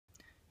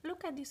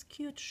look at these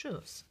cute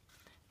shoes.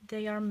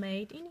 They are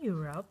made in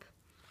Europe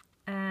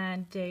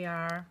and they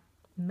are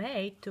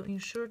made to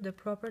ensure the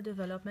proper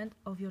development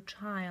of your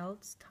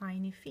child's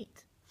tiny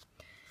feet.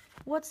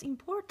 What's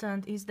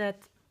important is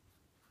that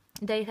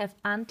they have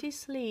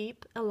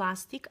anti-slip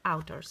elastic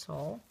outer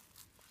sole,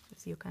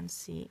 as you can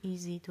see,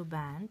 easy to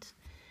bend.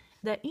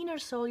 The inner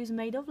sole is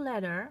made of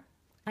leather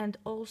and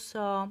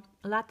also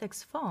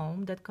latex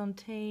foam that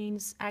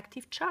contains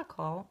active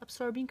charcoal,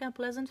 absorbing a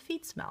pleasant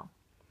feet smell.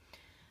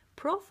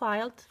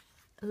 Profiled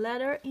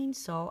leather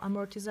insole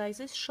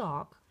amortizes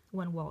shock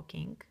when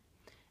walking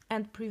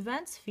and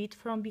prevents feet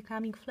from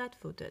becoming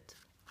flat-footed.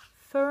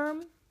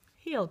 Firm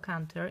heel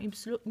canter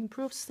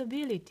improves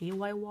stability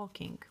while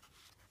walking.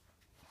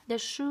 The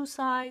shoe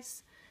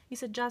size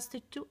is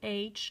adjusted to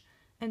age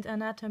and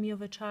anatomy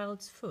of a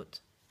child's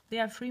foot. They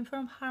are free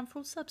from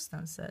harmful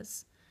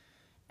substances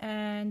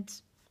and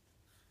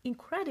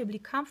incredibly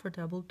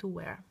comfortable to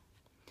wear.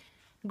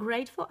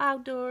 Great for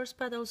outdoors,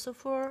 but also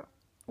for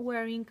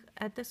wearing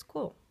at the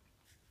school.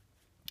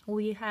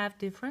 We have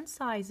different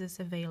sizes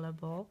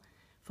available.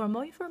 For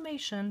more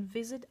information,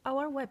 visit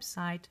our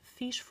website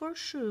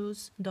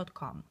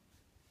fishforshoes.com.